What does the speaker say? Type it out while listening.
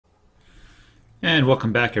And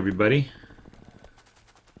welcome back, everybody.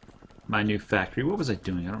 My new factory. What was I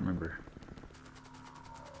doing? I don't remember.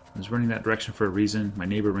 I was running that direction for a reason. My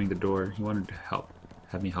neighbor rang the door. He wanted to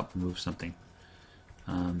have me help move something.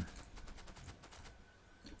 Don't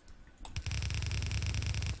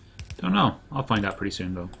know. I'll find out pretty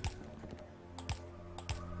soon, though.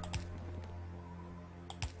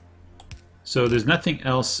 So there's nothing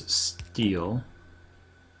else steel.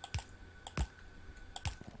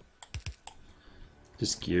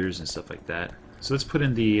 Just gears and stuff like that. So let's put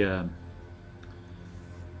in the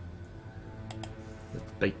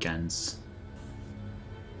bacons.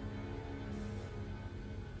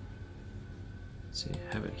 Let's see,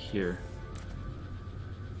 have it here.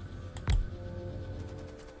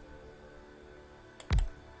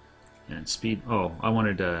 And speed. Oh, I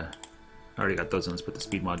wanted I already got those in. Let's put the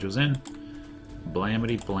speed modules in.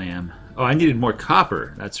 Blamity blam. Oh, I needed more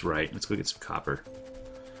copper. That's right. Let's go get some copper.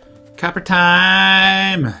 Copper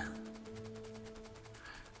time!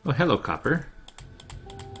 Oh, hello, copper.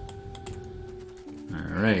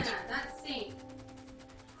 Alright.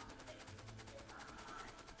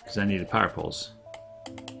 Because I needed power poles.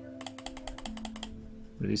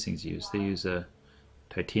 What do these things use? They use a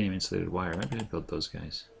titanium insulated wire. Maybe I build those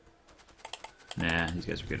guys. Nah, these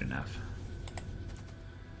guys are good enough.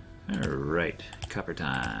 Alright, copper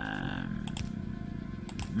time.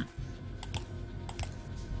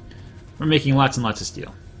 We're making lots and lots of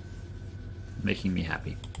steel. Making me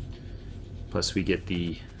happy. Plus we get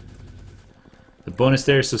the bonus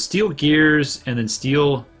there. So steel gears and then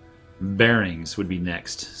steel bearings would be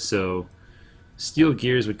next. So steel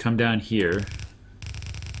gears would come down here.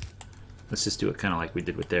 Let's just do it kind of like we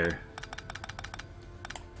did with there.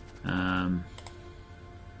 There,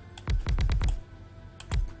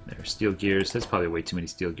 steel gears. That's probably way too many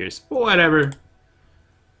steel gears. Whatever.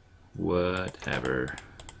 Whatever.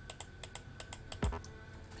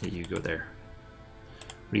 Hey, you go there.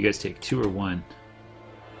 What do you guys take? 2 or 1?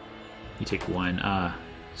 You take 1. Ah,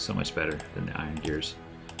 so much better than the iron gears.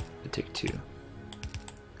 I take 2.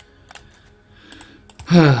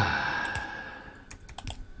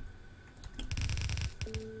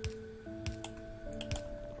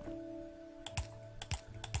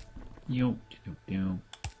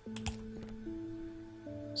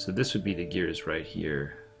 So this would be the gears right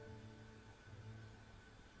here.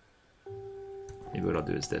 Maybe what I'll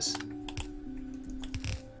do is this.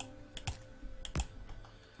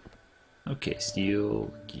 Okay,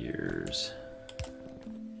 steel gears.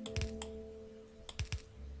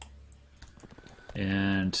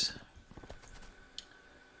 And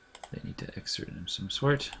they need to exert of some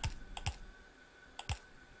sort.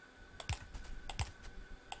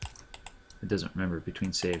 It doesn't remember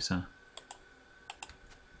between saves, huh?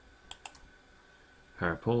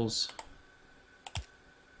 Power poles.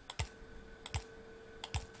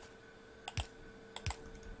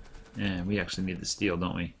 And we actually need the steel,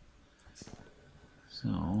 don't we?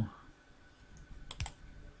 So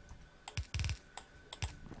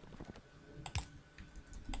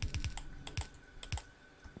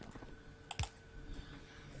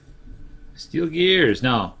steel gears.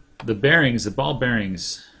 Now the bearings, the ball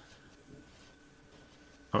bearings,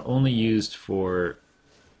 are only used for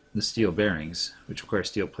the steel bearings, which require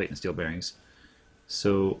steel plate and steel bearings.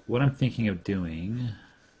 So what I'm thinking of doing,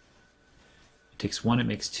 it takes 1, it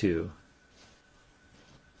makes 2.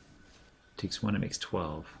 It takes 1, it makes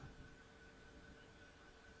 12.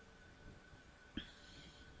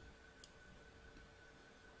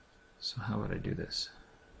 So how would I do this?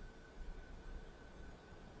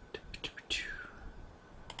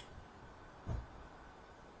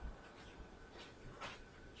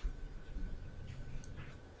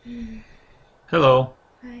 Hello.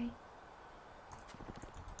 Hi.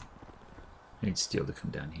 I need steel to come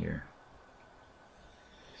down here.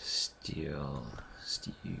 Steel.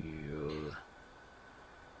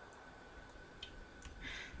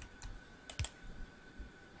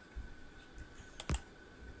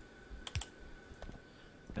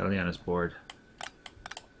 Eliana's bored.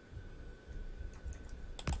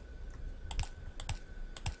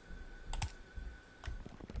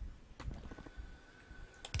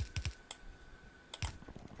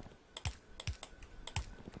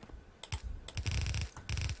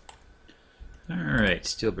 Alright,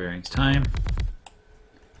 steel bearings time.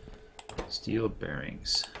 Steel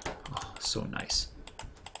bearings. Oh, so nice.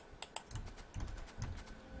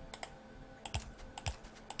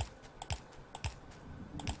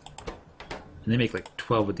 And they make like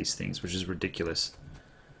 12 of these things, which is ridiculous.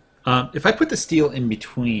 If I put the steel in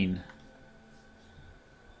between,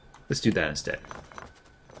 let's do that instead.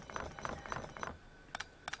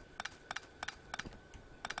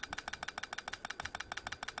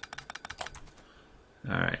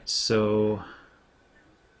 Alright, so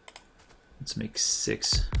let's make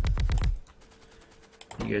 6.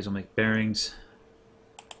 You guys will make bearings.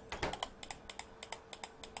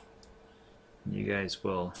 You guys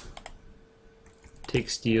will take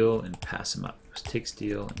steel and pass them up. Take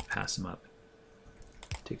steel and pass them up.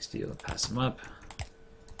 Take steel and pass them up.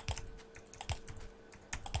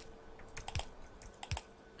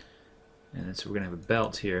 And then so we're going to have a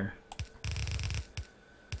belt here.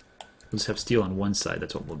 We'll just have steel on one side,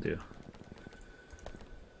 that's what we'll do.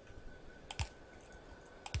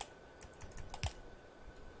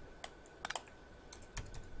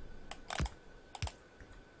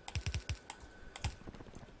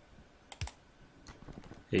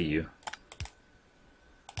 Hey, you.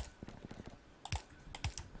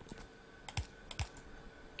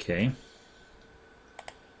 Okay.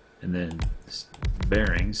 And then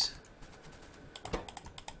bearings.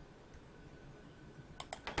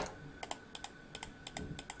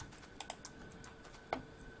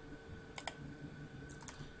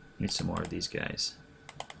 Need some more of these guys.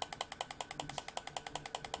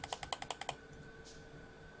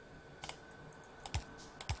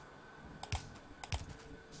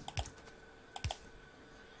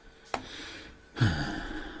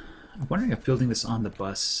 I'm wondering if building this on the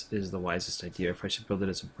bus is the wisest idea, or if I should build it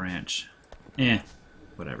as a branch.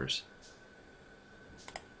 Whatevers.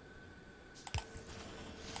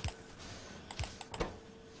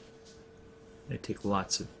 They take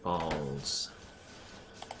lots of balls.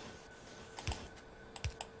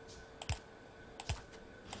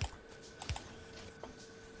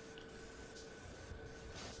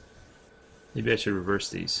 Maybe I should reverse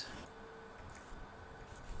these.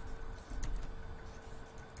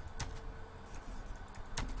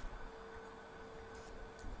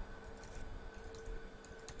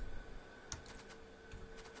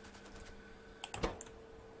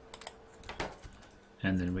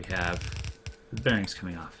 And then we have the bearings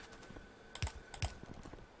coming off.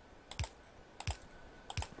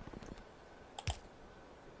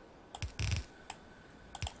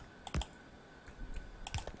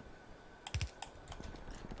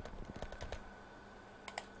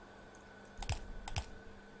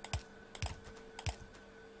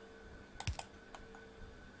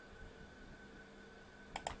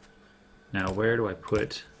 Now, where do I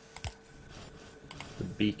put the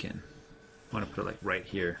beacon? I want to put it like right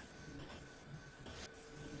here.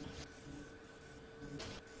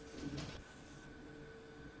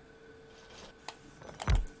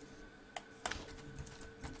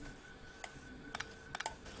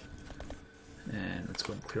 And let's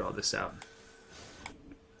go and clear all this out.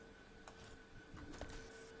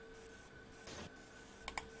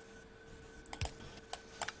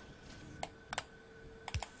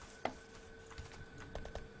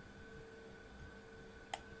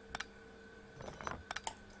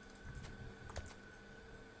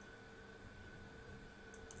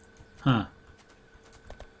 Huh.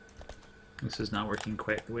 This is not working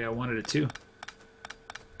quite the way I wanted it to.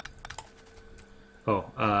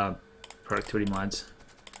 Oh, productivity mods,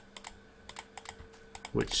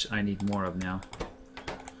 which I need more of now.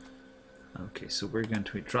 Okay, so we're going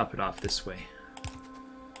to drop it off this way.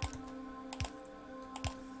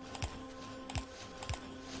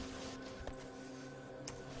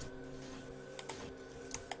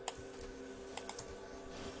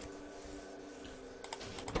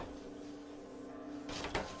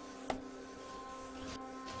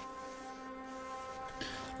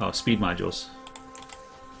 Oh, speed modules.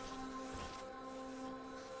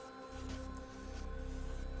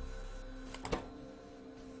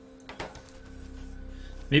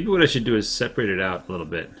 Maybe what I should do is separate it out a little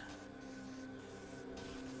bit.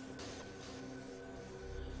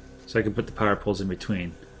 So I can put the power poles in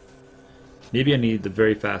between. Maybe I need the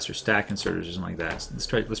very fast or stack inserters or something like that. So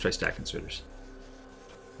let's try stack inserters.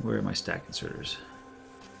 Where are my stack inserters?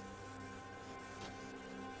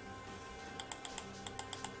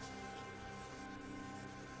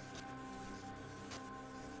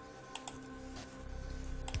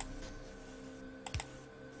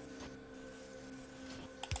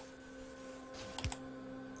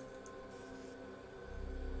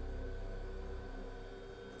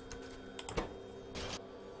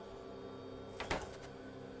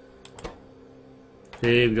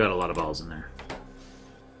 They've got a lot of balls in there.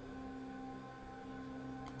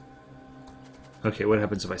 Okay, what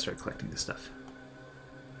happens if I start collecting this stuff?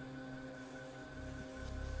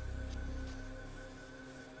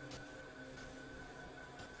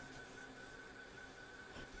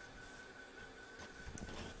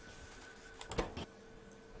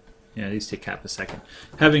 Yeah, these take half a second.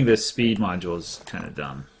 Having this speed module is kind of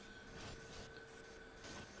dumb.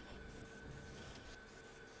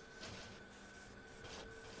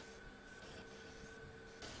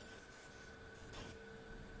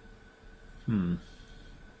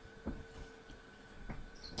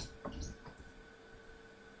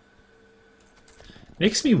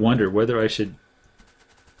 Makes me wonder whether I should...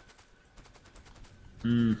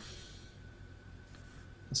 Let's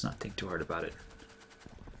not think too hard about it.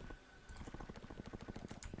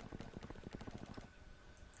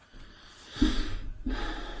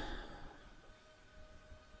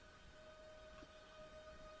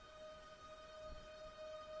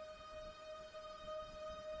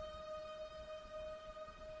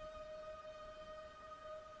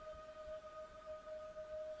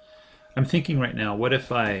 I'm thinking right now, what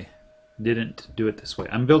if I didn't do it this way?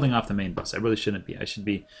 I'm building off the main bus. I really shouldn't be. I should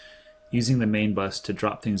be using the main bus to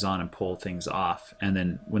drop things on and pull things off. And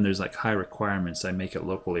then when there's like high requirements, I make it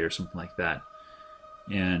locally or something like that.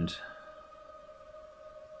 And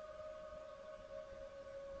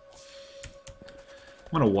I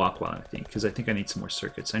want to walk while I think, because I think I need some more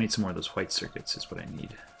circuits. I need some more of those white circuits is what I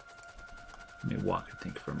need. Let me walk and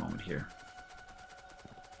think for a moment here.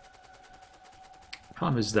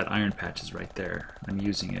 Problem is that iron patch is right there. I'm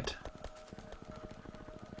using it.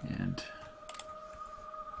 And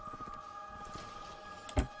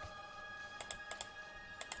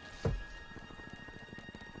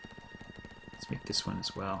let's make this one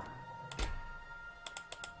as well.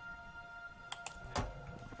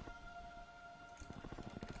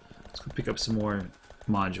 Let's go pick up some more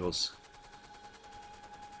modules.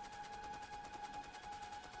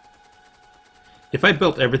 If I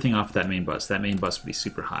built everything off that main bus would be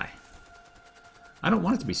super high. I don't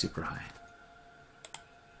want it to be super high.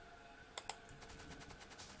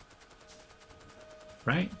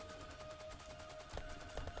 Right?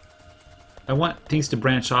 I want things to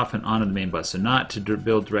branch off and onto the main bus, and not to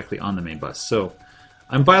build directly on the main bus. So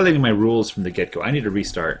I'm violating my rules from the get-go. I need to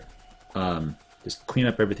restart. Just clean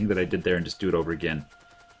up everything that I did there and just do it over again.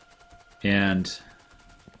 And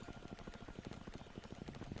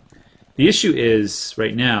the issue is,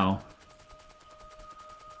 right now,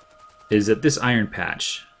 is that this iron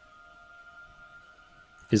patch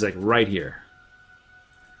is like right here.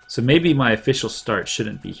 So maybe my official start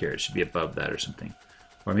shouldn't be here. It should be above that or something.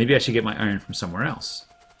 Or maybe I should get my iron from somewhere else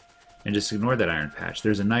and just ignore that iron patch.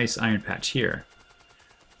 There's a nice iron patch here.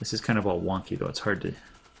 This is kind of all wonky, though. It's hard to...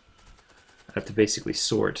 I have to basically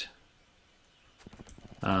sort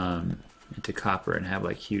into copper and have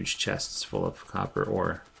like huge chests full of copper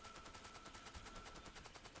ore.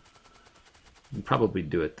 You can probably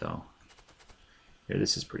do it, though. Here,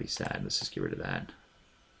 this is pretty sad. Let's just get rid of that.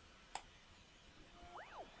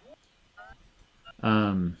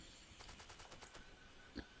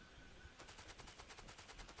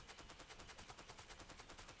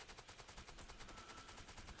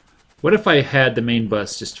 What if I had the main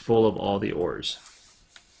bus just full of all the ores?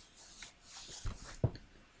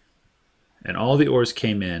 And all the ores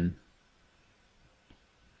came in.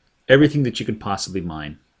 Everything that you could possibly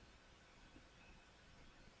mine.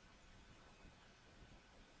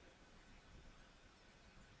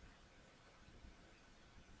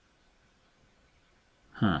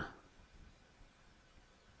 Huh.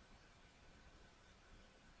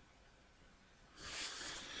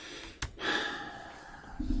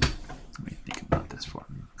 Let me think about this for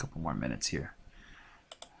a couple more minutes here.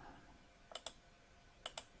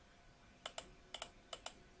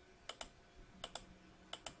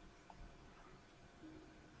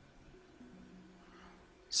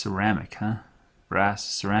 Ceramic, huh? Brass.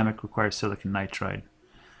 Ceramic requires silicon nitride.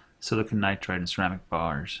 Silicon nitride and ceramic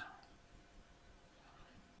bars.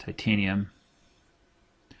 Titanium.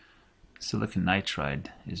 Silicon nitride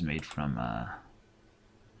is made from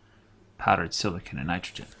powdered silicon and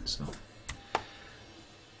nitrogen. So,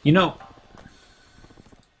 you know,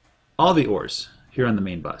 all the ores here on the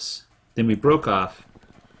main bus. Then we broke off.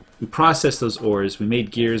 We processed those ores. We made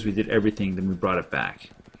gears. We did everything. Then we brought it back.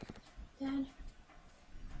 Dad?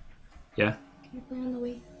 Yeah? Can you play on the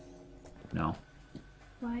Wii? No.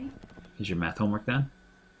 Why? Is your math homework done?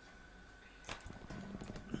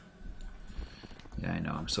 Yeah, I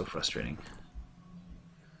know. I'm so frustrating.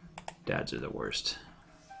 Dads are the worst.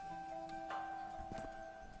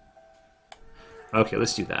 Okay,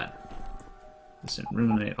 let's do that. Let's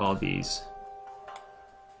eliminate all these.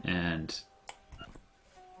 And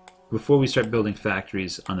before we start building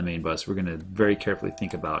factories on the main bus, we're going to very carefully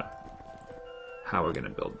think about how we're going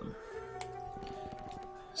to build them.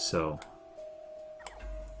 So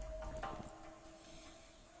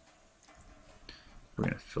we're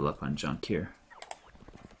going to fill up on junk here.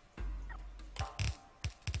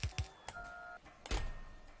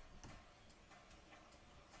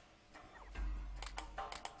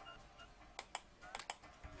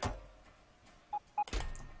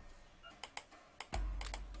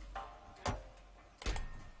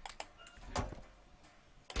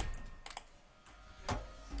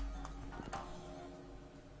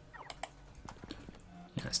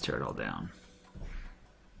 Let's tear it all down.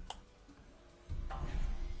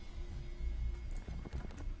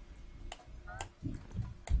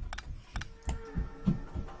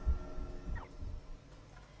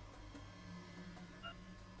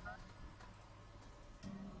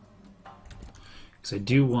 Because I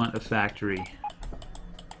do want a factory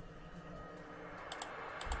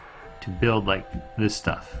to build like this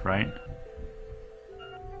stuff, right?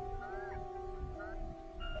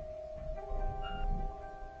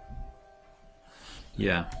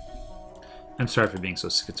 Yeah. I'm sorry for being so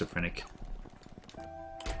schizophrenic.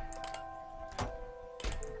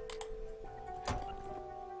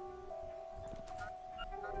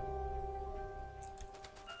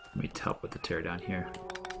 Let me help with the teardown here.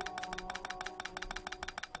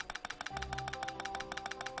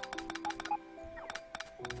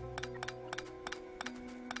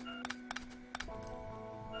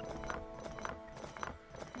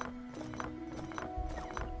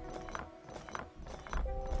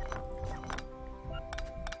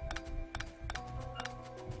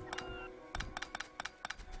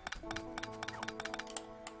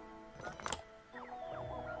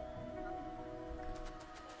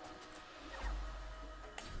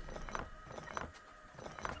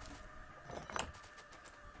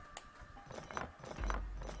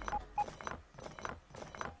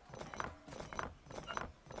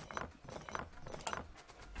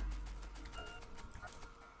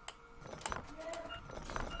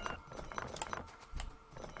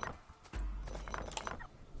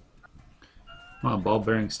 Wow, ball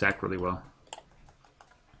bearings stack really well.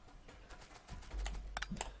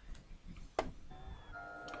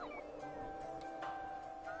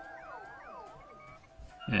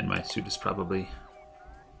 And my suit is probably...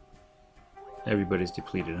 Everybody's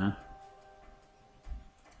depleted, huh?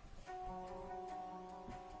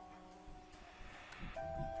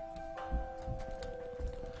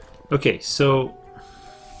 Okay, so...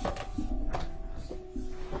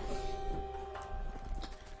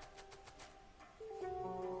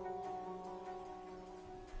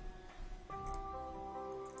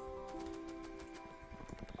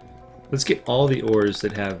 Let's get all the ores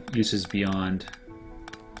that have uses beyond.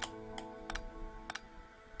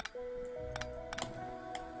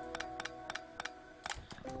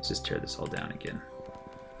 Let's just tear this all down again.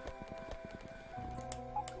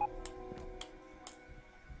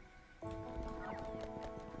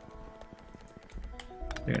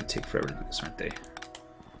 They're going to take forever to do this, aren't they?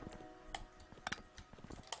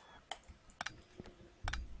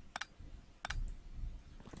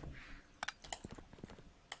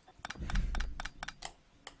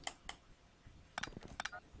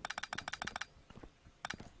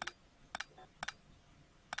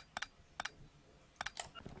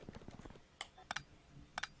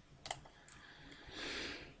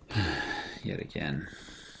 Yet again.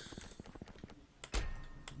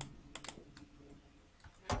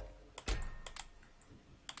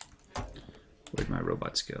 Where'd my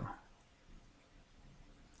robots go?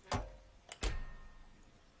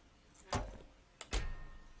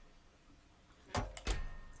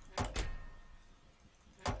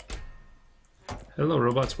 Hello,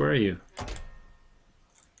 robots, where are you?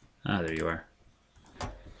 Ah, there you are.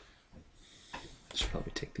 Should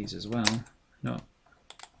probably take these as well. No.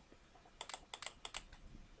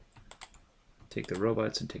 Take the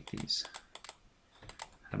robots and take these.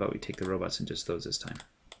 How about we take the robots and just those this time?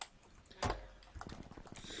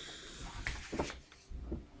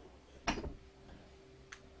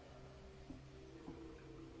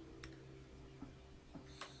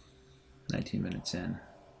 Minutes in.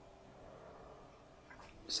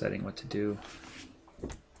 Deciding what to do.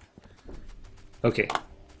 Okay.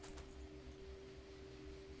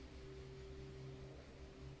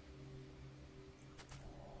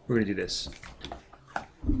 We're gonna do this.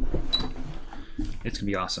 It's gonna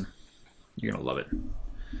be awesome. You're gonna love it.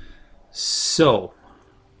 So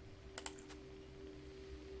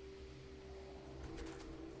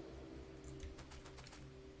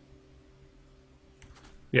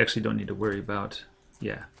we actually don't need to worry about,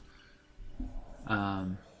 yeah.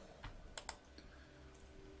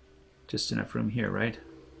 Just enough room here, right?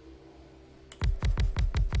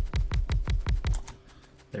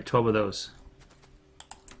 There are 12 of those.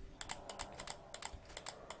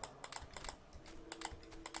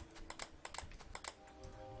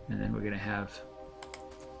 And then we're going to have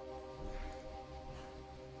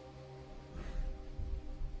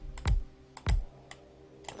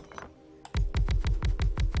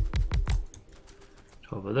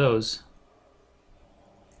of those.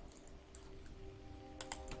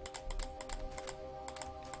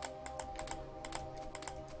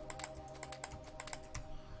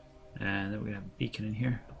 And then we're gonna have a beacon in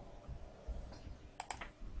here.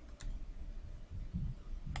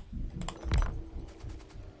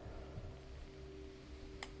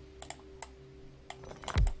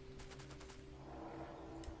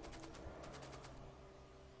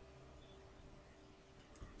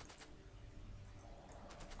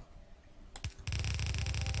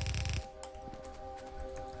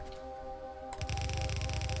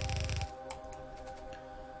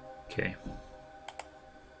 Okay.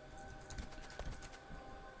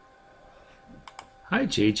 Hi,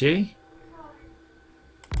 JJ.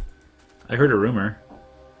 I heard a rumor.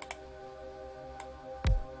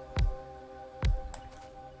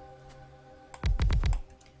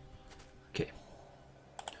 Okay.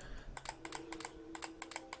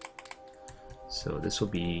 So this will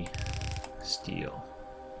be steel.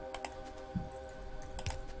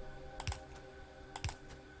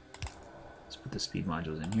 Let's put the speed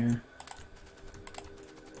modules in here.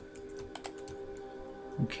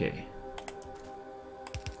 Okay.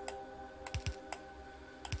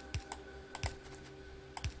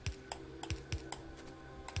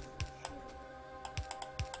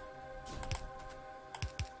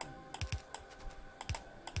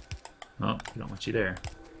 Oh, we don't want you there.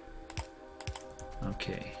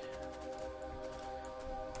 Okay.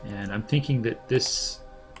 And I'm thinking that this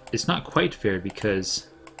is not quite fair because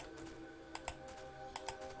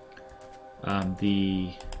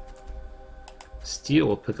the steel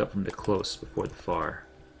will pick up from the close before the far.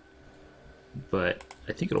 But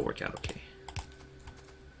I think it'll work out okay.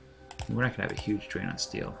 We're not going to have a huge drain on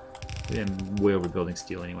steel. We're way overbuilding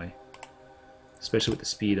steel anyway. Especially with the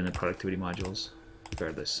speed and the productivity modules.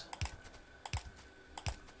 Regardless.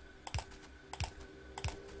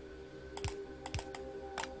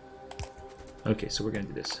 Okay, so we're going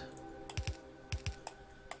to do this.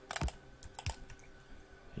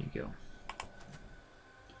 There you go.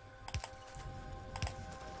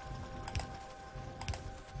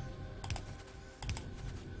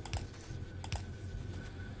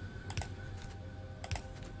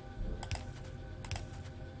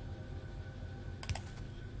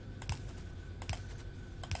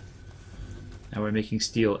 Now we're making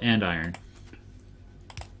steel and iron.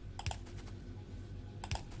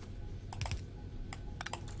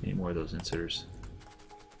 Need more of those inserters.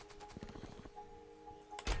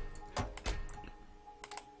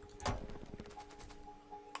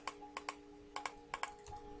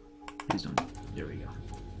 Please don't. There we go.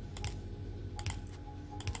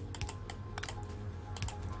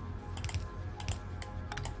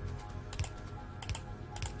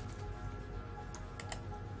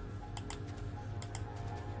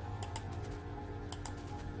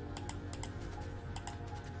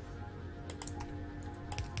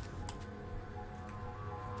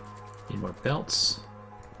 Need more belts.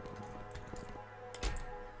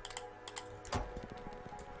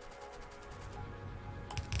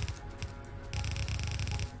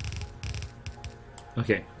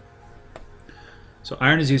 Okay. So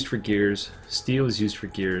iron is used for gears, steel is used for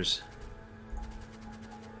gears.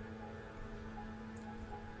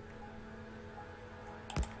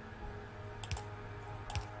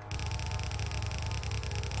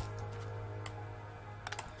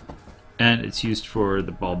 And it's used for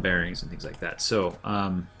the ball bearings and things like that. So,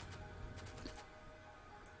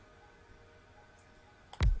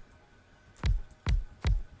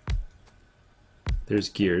 there's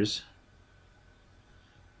gears.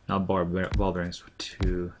 Now ball bearings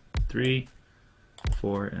 2, 3,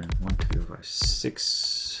 4, and 1, 2, 5,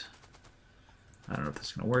 6. I don't know if this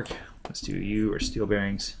is going to work. Let's do U or steel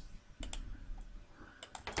bearings.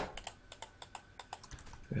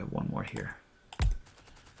 We have one more here.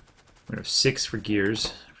 We're going to have 6 for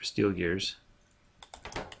gears, for steel gears.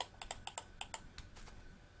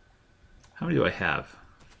 How many do I have?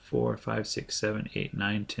 4, 5, 6, 7, 8,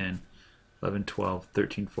 9, 10, 11, 12,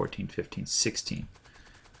 13, 14, 15, 16.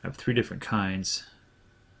 I have 3 different kinds.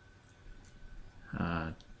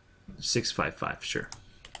 6, 5, 5, sure.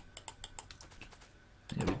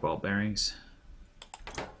 And the ball bearings.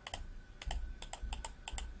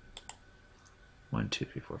 1, 2,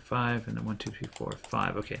 3, 4, 5, and then 1, 2, 3, 4,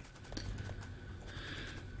 5. Okay.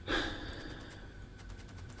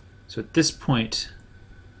 So at this point,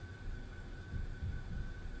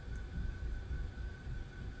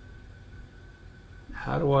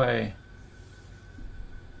 how do I?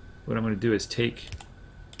 What I'm going to do is take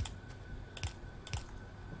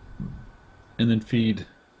and then feed.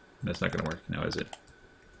 That's not going to work now, is it?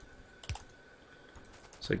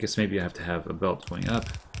 So I guess maybe I have to have a belt going up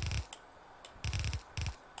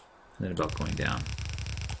and then a belt going down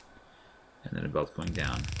and then a belt going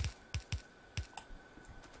down.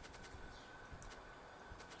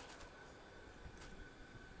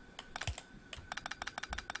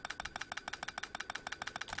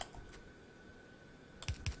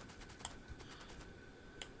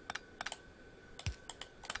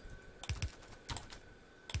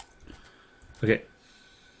 Okay.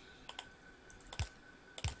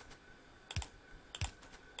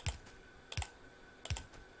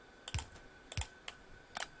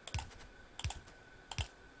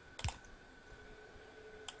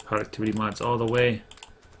 Productivity mods all the way.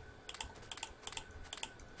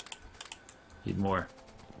 Need more.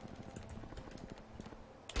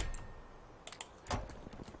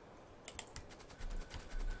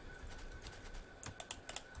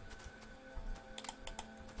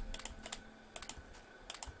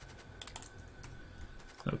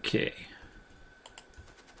 Okay.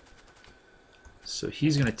 So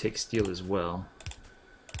he's going to take steel as well.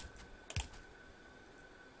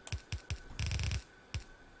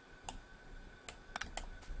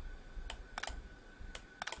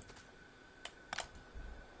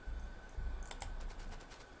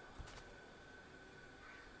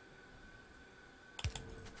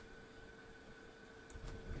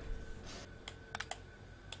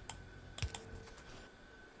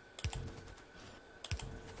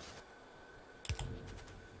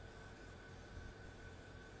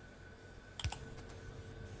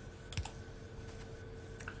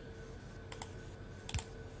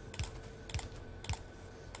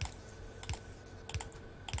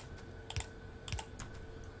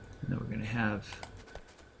 And then we're going to have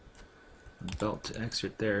a belt to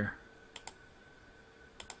exit there.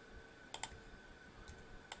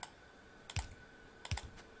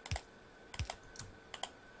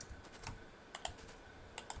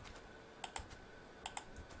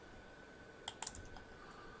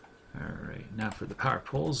 Alright, now for the power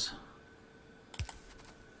poles.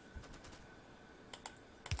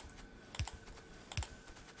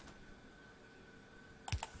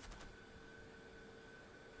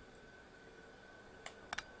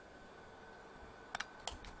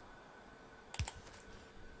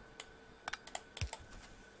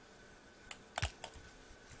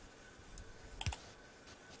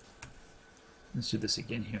 Let's do this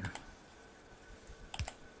again here.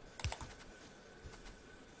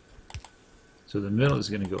 So the middle is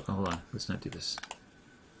going to go, hold on, let's not do this.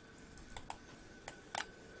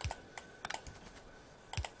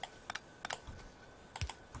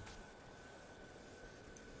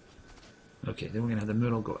 Okay, then we're going to have the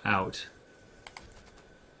middle go out.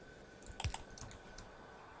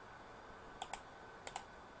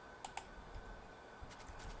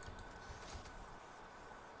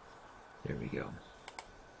 There we go.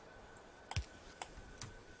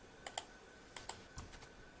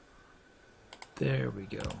 There we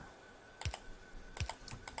go.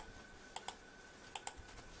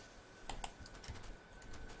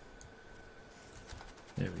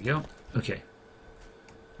 There we go. Okay.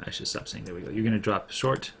 I should stop saying there we go. You're going to drop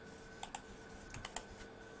short.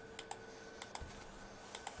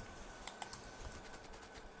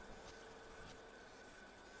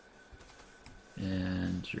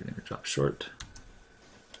 And you're going to drop short.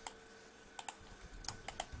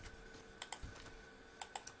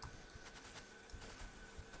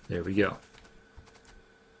 There we go.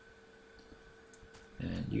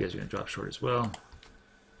 And you guys are going to drop short as well.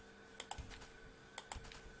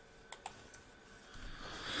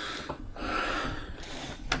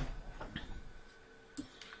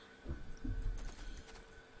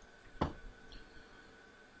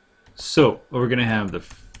 So we're going to have the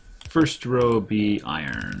first row be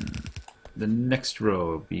iron. The next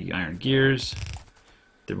row be iron gears.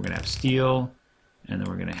 Then we're going to have steel. And then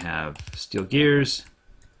we're going to have steel gears.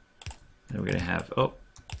 And we're going to have,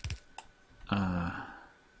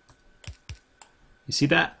 you see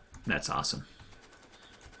that? That's awesome.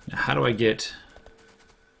 Now how do I get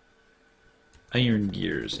iron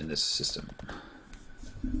gears in this system?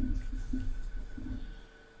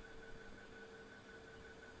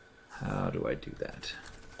 How do I do that?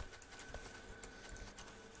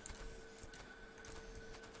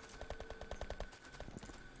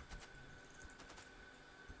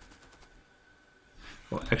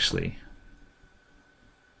 Well, actually,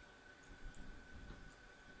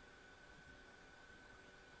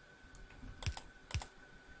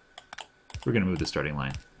 we're going to move the starting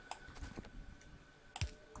line.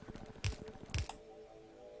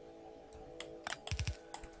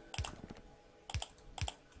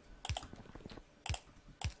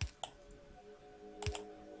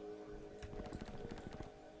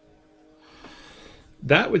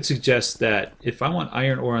 That would suggest that if I want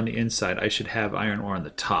iron ore on the inside, I should have iron ore on the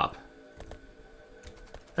top.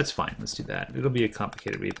 That's fine. Let's do that. It'll be a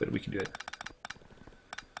complicated read, but we can do it.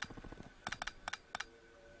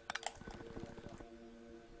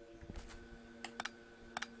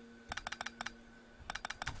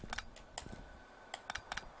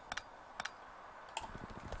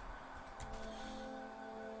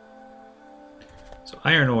 So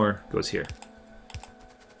iron ore goes here.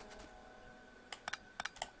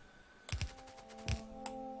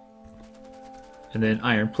 And then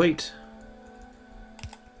iron plate.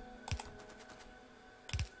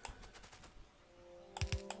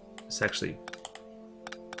 It's actually,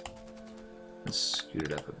 let's scoot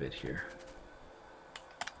it up a bit here.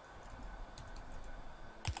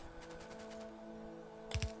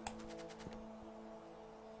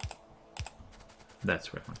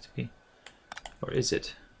 That's where I want it to be. Or is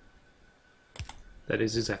it? That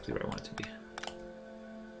is exactly where I want it to be.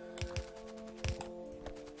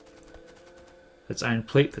 That's iron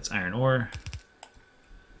plate, that's iron ore.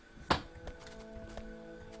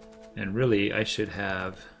 And really, I should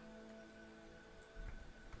have...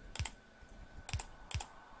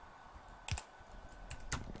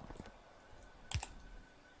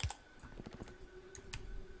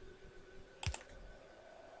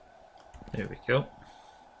 There we go.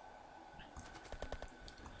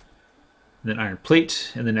 And then iron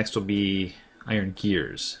plate, and the next will be iron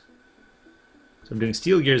gears. So I'm doing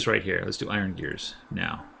steel gears right here. Let's do iron gears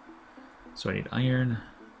now. So I need iron.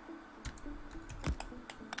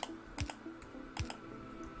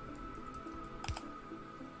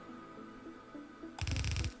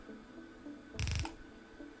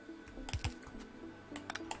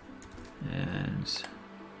 And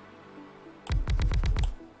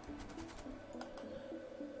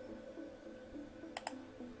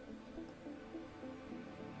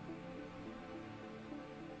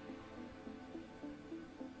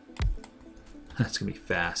that's gonna be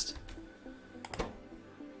fast.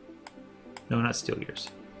 No, not steel gears.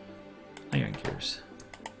 Iron gears.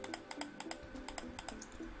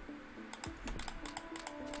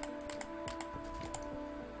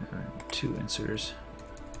 Two inserters.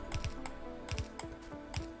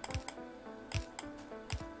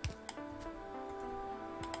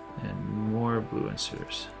 And more blue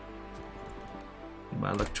inserters. And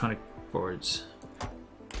my electronic boards.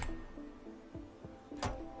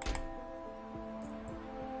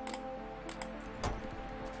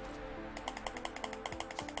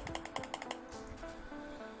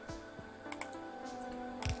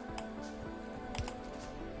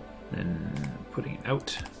 Then putting it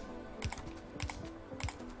out.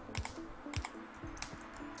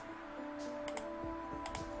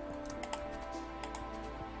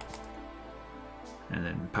 And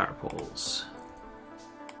then power poles.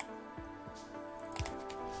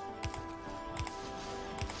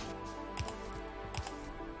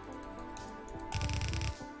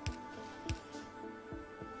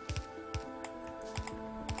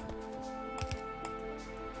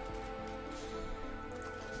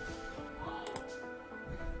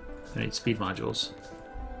 I need speed modules.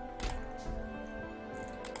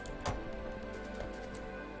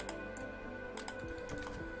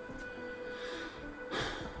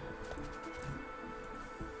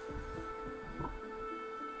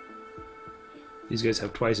 These guys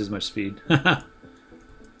have twice as much speed. So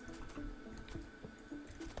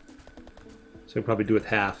I'll probably do with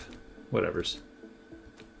half. Whatevers.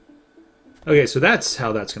 Okay, so that's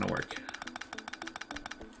how that's going to work.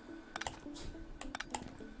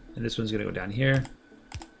 And this one's going to go down here.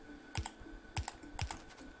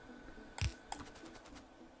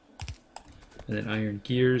 And then iron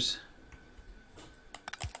gears.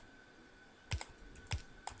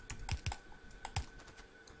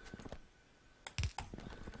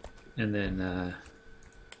 And then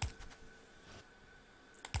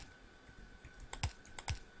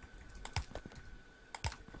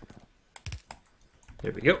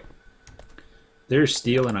there we go. There's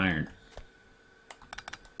steel and iron.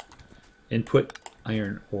 Input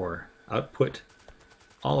iron ore. Output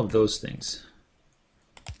all of those things.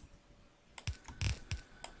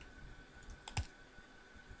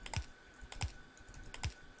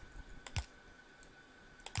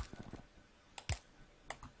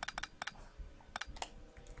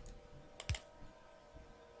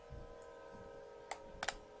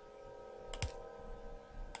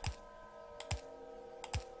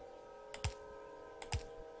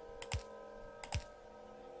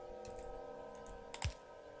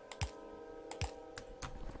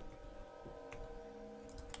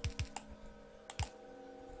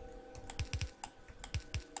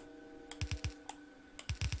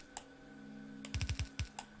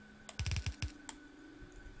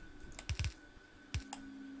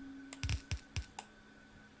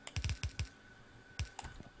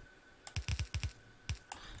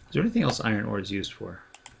 Is there anything else iron ore is used for?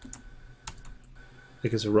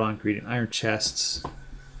 Like as a raw ingredient. Iron chests,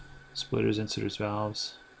 splitters, inserters,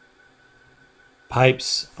 valves,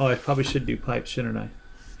 pipes. Oh, I probably should do pipes, shouldn't I?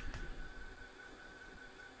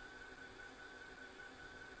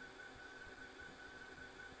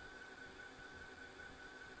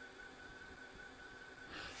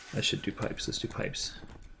 That should do pipes. Let's do pipes.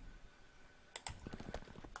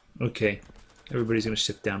 Okay. Everybody's going to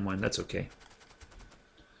shift down one. That's okay.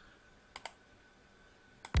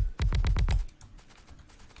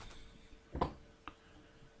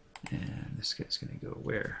 And this guy's going to go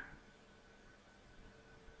where?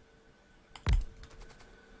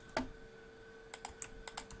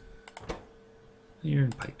 You're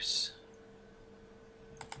in pipes.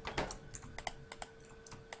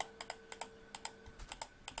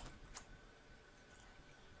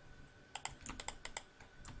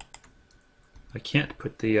 I can't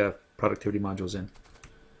put the productivity modules in.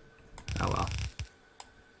 Oh well.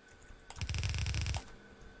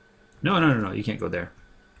 No, you can't go there.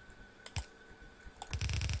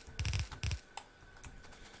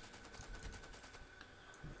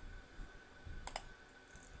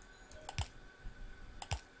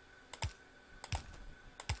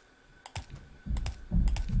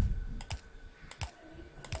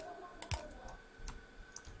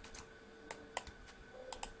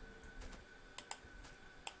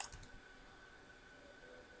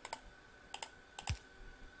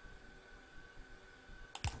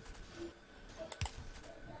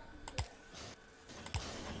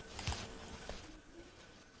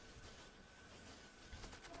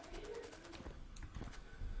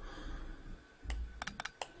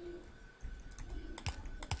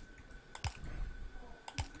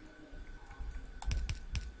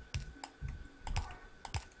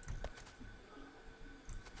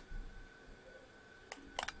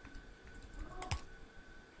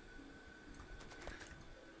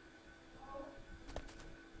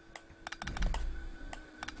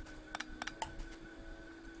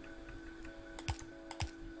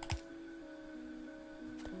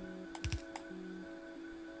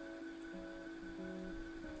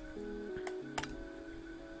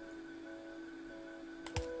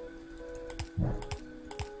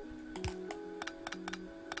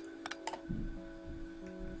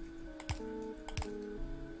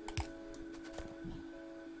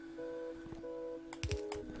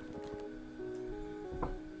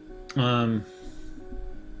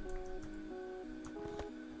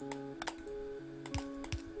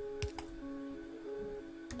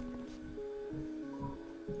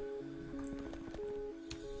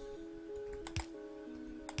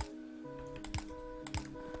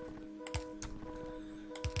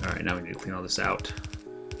 Alright, now we need to clean all this out.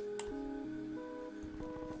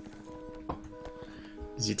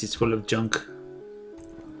 It is full of junk.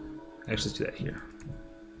 Actually, let's do that here.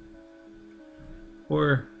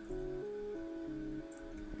 Or...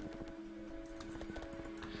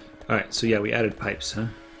 Alright, so yeah, we added pipes, huh?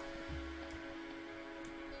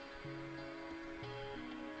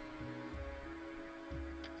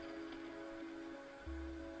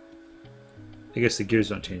 I guess the gears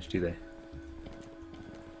don't change, do they?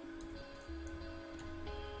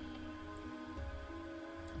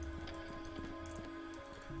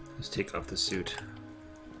 Let's take off the suit.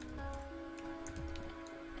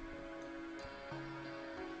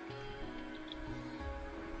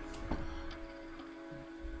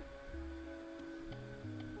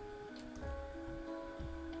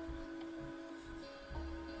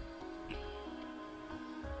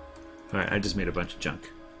 Alright, I just made a bunch of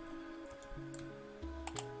junk.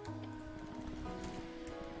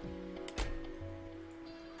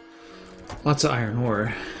 Lots of iron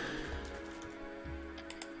ore.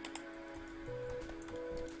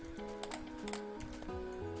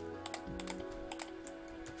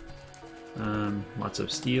 Lots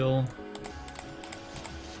of steel.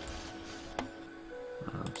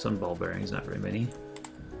 Some ball bearings, not very many.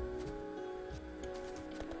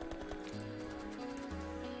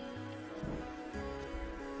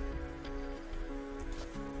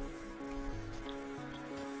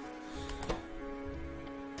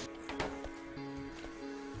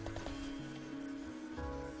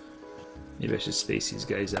 Maybe I should space these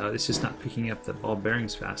guys out. It's just not picking up the ball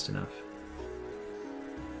bearings fast enough.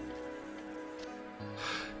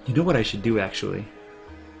 You know what I should do, actually?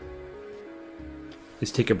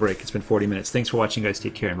 Is take a break. It's been 40 minutes. Thanks for watching, guys.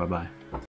 Take care, and bye-bye.